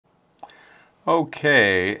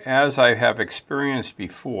Okay, as I have experienced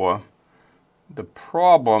before, the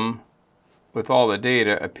problem with all the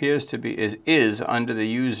data appears to be is under the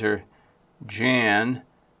user Jan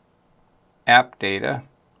appdata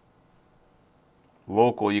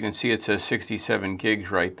local. You can see it says 67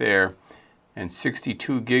 gigs right there, and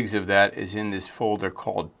 62 gigs of that is in this folder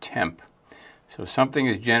called temp. So something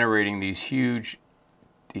is generating these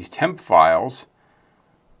temp files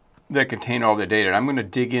that contain all the data. And I'm going to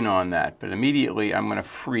dig in on that, but immediately I'm going to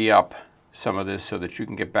free up some of this so that you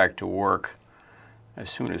can get back to work as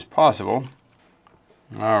soon as possible.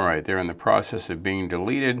 All right, they're in the process of being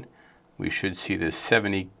deleted. We should see this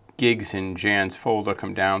 70 gigs in Jan's folder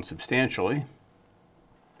come down substantially.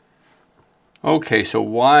 Okay, so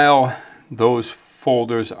while those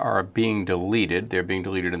folders are being deleted, they're being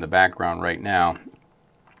deleted in the background right now.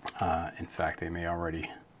 In fact, they may already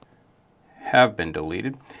have been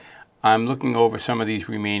deleted. I'm looking over some of these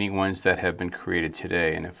remaining ones that have been created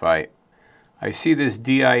today, and if I see this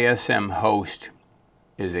DISM host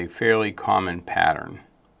is a fairly common pattern.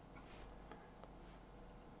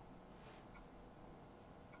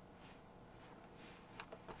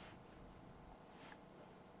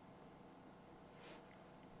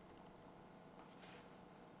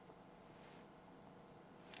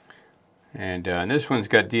 And this one's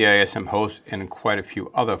got DISM host and quite a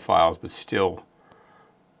few other files, but still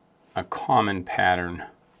a common pattern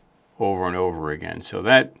over and over again. So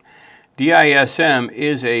that DISM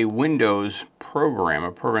is a Windows program,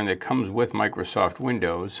 a program that comes with Microsoft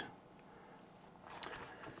Windows.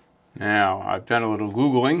 Now, I've done a little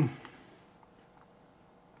Googling,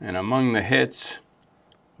 and among the hits,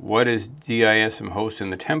 what is DISM host in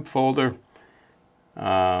the temp folder?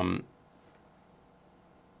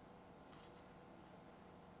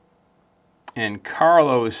 And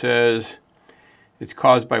Carlo says it's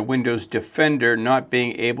caused by Windows Defender not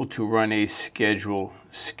being able to run a schedule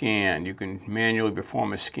scan. You can manually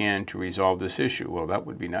perform a scan to resolve this issue. Well, that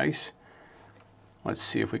would be nice. Let's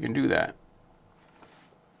see if we can do that.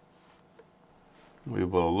 We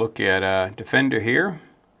will look at Defender here.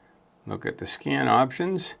 Look at the scan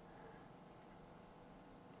options.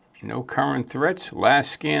 No current threats.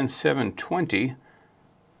 Last scan 720.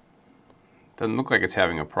 Doesn't look like it's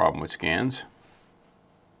having a problem with scans.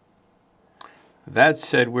 That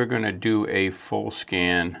said, we're going to do a full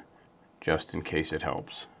scan just in case it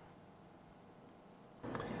helps.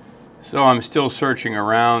 So I'm still searching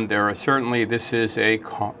around. There are certainly, this is a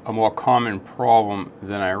more common problem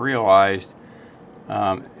than I realized.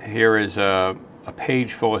 Here is a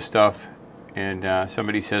page full of stuff, and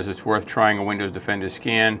somebody says it's worth trying a Windows Defender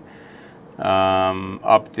scan.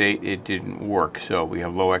 Update, it didn't work, so we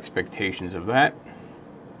have low expectations of that.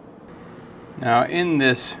 Now, in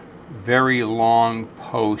this very long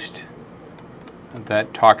post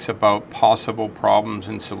that talks about possible problems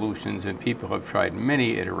and solutions, and people have tried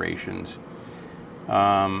many iterations,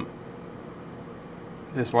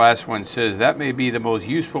 this last one says that may be the most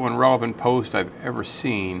useful and relevant post I've ever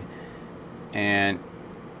seen, and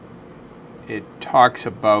it talks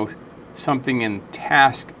about something in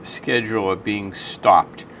task scheduler being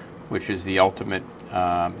stopped, which is the ultimate.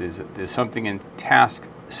 There's something in task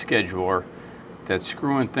scheduler that's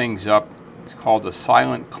screwing things up. It's called a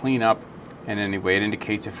silent cleanup, and anyway, it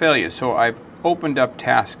indicates a failure. So I've opened up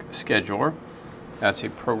task scheduler. That's a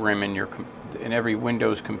program in every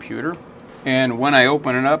Windows computer. And when I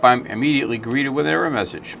open it up, I'm immediately greeted with an error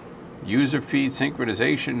message. User feed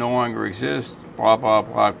synchronization no longer exists, blah, blah,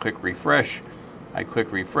 blah. Click refresh. I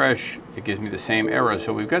click refresh, it gives me the same error.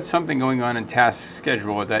 So we've got something going on in task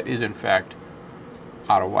scheduler that is in fact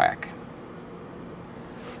out of whack.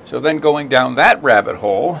 So then going down that rabbit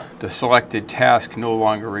hole, the selected task no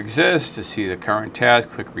longer exists. To see the current task,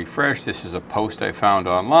 click refresh. This is a post I found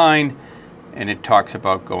online, and it talks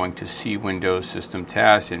about going to C Windows System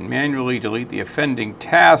Tasks and manually delete the offending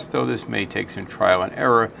task, though this may take some trial and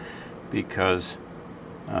error because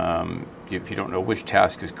if you don't know which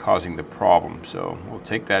task is causing the problem. So we'll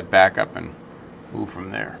take that back up and move from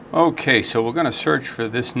there. Okay, so we're going to search for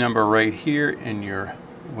this number right here in your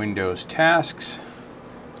Windows tasks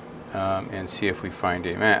and see if we find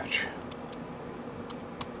a match.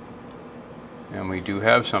 And we do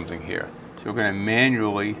have something here. So we're going to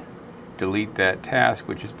manually delete that task,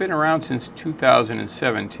 which has been around since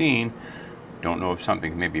 2017. Don't know if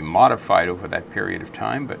something may be modified over that period of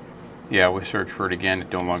time, but yeah, we search for it again,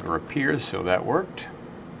 it no longer appears, so that worked.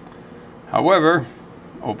 However,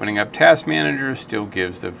 opening up Task Manager still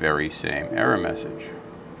gives the very same error message.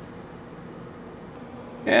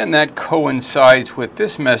 And that coincides with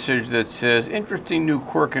this message that says, interesting new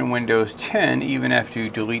quirk in Windows 10, even after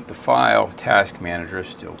you delete the file, Task Manager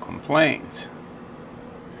still complains.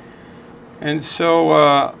 And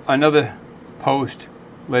so another post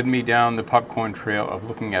led me down the popcorn trail of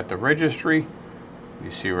looking at the registry.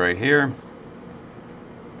 You see right here,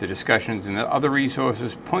 the discussions and the other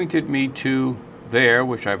resources pointed me to there,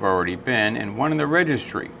 which I've already been, and one in the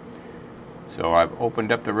registry. So I've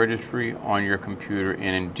opened up the registry on your computer and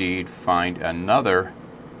indeed find another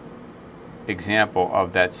example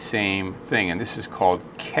of that same thing, and this is called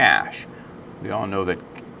cache. We all know that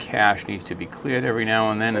cache needs to be cleared every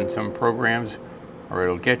now and then in some programs or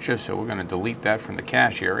it'll get you, so we're going to delete that from the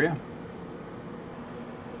cache area.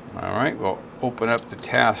 Alright, we'll open up the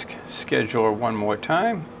task scheduler one more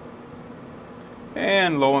time,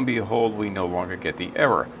 and lo and behold, we no longer get the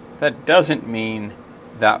error. That doesn't mean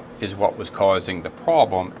that is what was causing the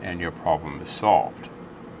problem and your problem is solved.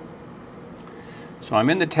 So I'm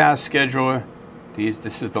in the task scheduler.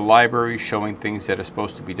 This is the library showing things that are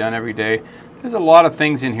supposed to be done every day. There's a lot of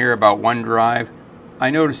things in here about OneDrive. I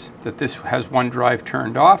noticed that this has OneDrive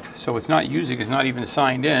turned off, so it's not even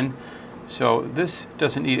signed in. So this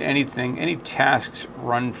doesn't need anything, any tasks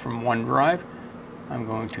run from OneDrive. I'm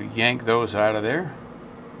going to yank those out of there.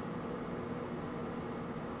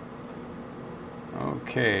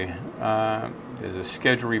 Okay, there's a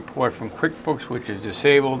schedule report from QuickBooks which is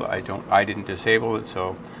disabled. I didn't disable it,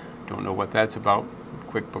 so don't know what that's about.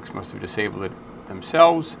 QuickBooks must have disabled it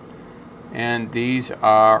themselves. And these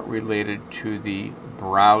are related to the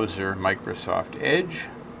browser Microsoft Edge.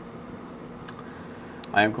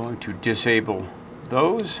 I am going to disable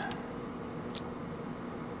those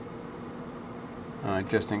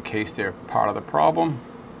just in case they're part of the problem.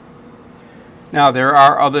 Now there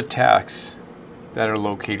are other tasks that are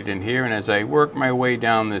located in here, and as I work my way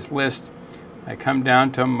down this list, I come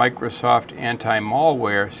down to Microsoft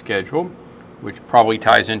Anti-Malware Schedule, which probably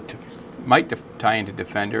might tie into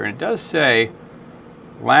Defender, and it does say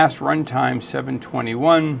last runtime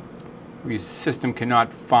 721, the system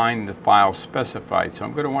cannot find the file specified, so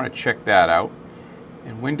I'm going to want to check that out.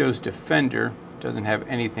 And Windows Defender doesn't have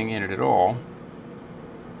anything in it at all.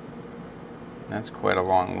 That's quite a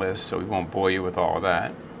long list, so we won't bore you with all of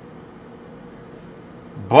that.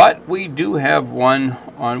 But we do have one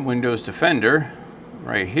on Windows Defender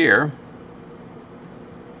right here,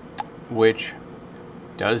 which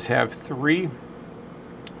does have 3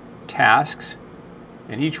 tasks,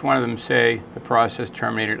 and each one of them say the process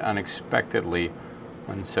terminated unexpectedly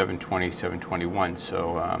on 7/20/721.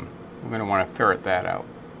 So we're going to want to ferret that out.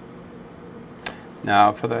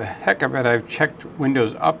 Now, for the heck of it, I've checked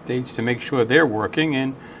Windows updates to make sure they're working,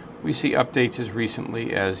 and we see updates as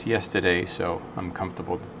recently as yesterday, so I'm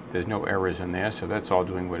comfortable that there's no errors in there, so that's all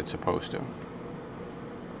doing what it's supposed to.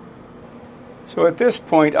 So at this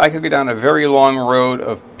point, I could go down a very long road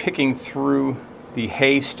of picking through the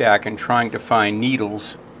haystack and trying to find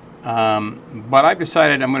needles, but I've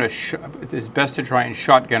decided it's best to try and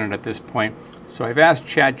shotgun it at this point. So I've asked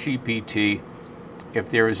ChatGPT if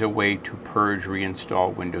there is a way to purge,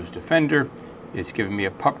 reinstall Windows Defender. It's given me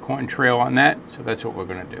a popcorn trail on that, so that's what we're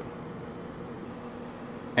going to do.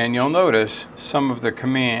 And you'll notice some of the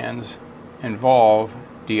commands involve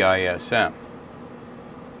DISM.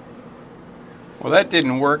 Well, that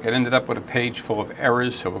didn't work. It ended up with a page full of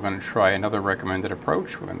errors, so we're going to try another recommended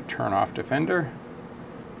approach. We're going to turn off Defender.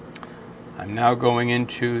 I'm now going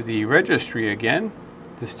into the registry again,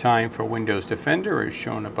 this time for Windows Defender as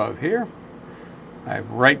shown above here.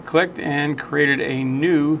 I've right-clicked and created a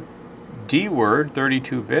new D-word,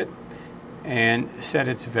 32-bit, and set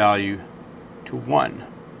its value to 1.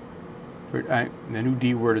 The new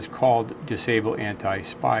D-word is called Disable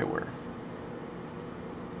Anti-Spyware.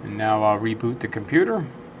 And now I'll reboot the computer.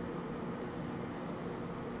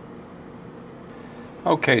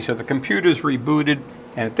 Okay, so the computer's rebooted,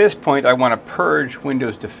 and at this point I want to purge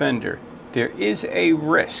Windows Defender. There is a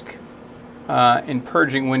risk in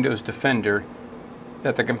purging Windows Defender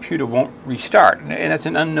that the computer won't restart, and that's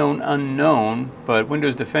an unknown, but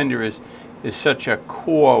Windows Defender is such a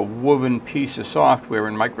core woven piece of software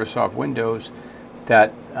in Microsoft Windows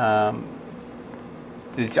that I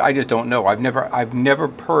just don't know. I've never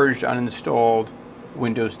purged uninstalled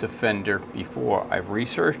Windows Defender before. I've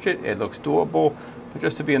researched it. It looks doable, but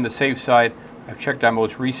just to be on the safe side, I've checked our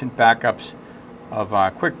most recent backups of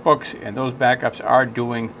QuickBooks, and those backups are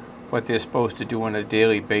doing what they're supposed to do on a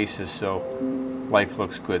daily basis, so life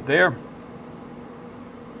looks good there.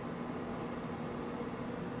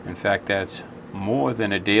 In fact, that's more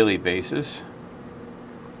than a daily basis.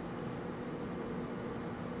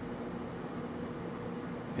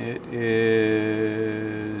 It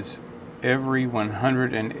is every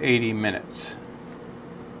 180 minutes.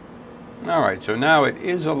 Alright, so now it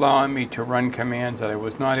is allowing me to run commands that I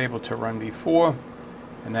was not able to run before,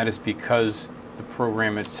 and that is because the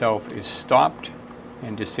program itself is stopped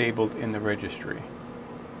and disabled in the registry.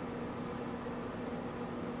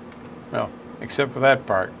 Well, except for that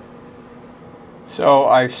part. So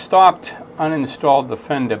I've stopped, uninstalled the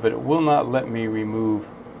Fender, but it will not let me remove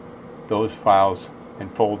those files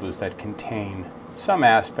and folders that contain some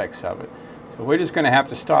aspects of it. So we're just going to have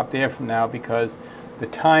to stop there from now, because the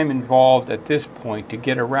time involved at this point to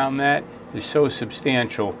get around that is so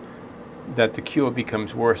substantial that the cure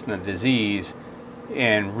becomes worse than the disease,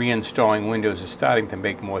 and reinstalling Windows is starting to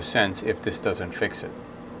make more sense if this doesn't fix it.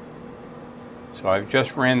 So I've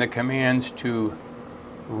just ran the commands to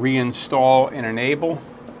reinstall and enable,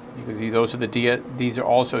 because these are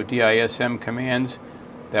also DISM commands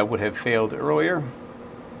that would have failed earlier,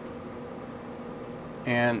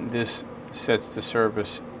 and this sets the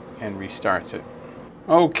service and restarts it.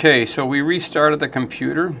 Okay, so we restarted the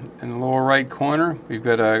computer. In the lower right corner we've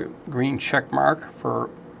got a green check mark for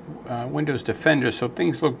Windows Defender, so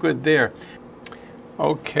things look good there.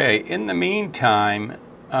 Okay, in the meantime,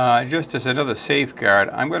 just as another safeguard,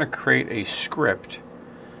 I'm going to create a script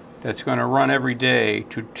that's going to run every day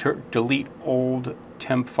to delete old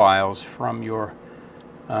temp files from your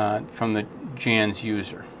from the JANS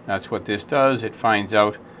user. That's what this does. It finds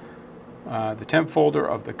out the temp folder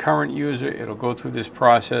of the current user. It'll go through this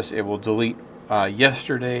process. It will delete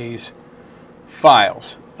yesterday's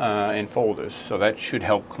files and folders, so that should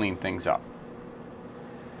help clean things up.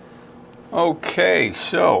 Okay,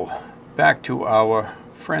 so back to our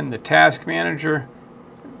friend the Task Manager.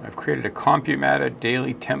 I've created a CompuMatter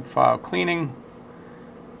daily temp file cleaning.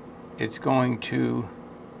 It's going to,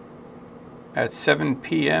 at 7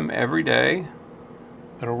 p.m. every day,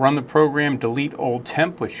 it'll run the program delete old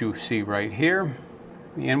temp, which you see right here.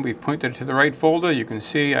 In the end, we've pointed to the right folder. You can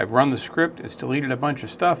see I've run the script. It's deleted a bunch of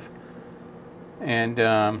stuff. And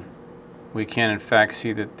we can, in fact,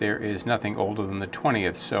 see that there is nothing older than the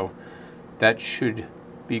 20th. So that should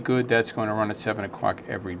be good. That's going to run at 7 o'clock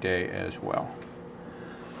every day as well.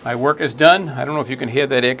 My work is done. I don't know if you can hear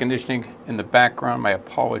that air conditioning in the background. My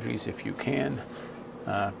apologies if you can.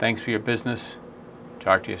 Thanks for your business.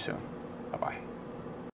 Talk to you soon. Bye-bye.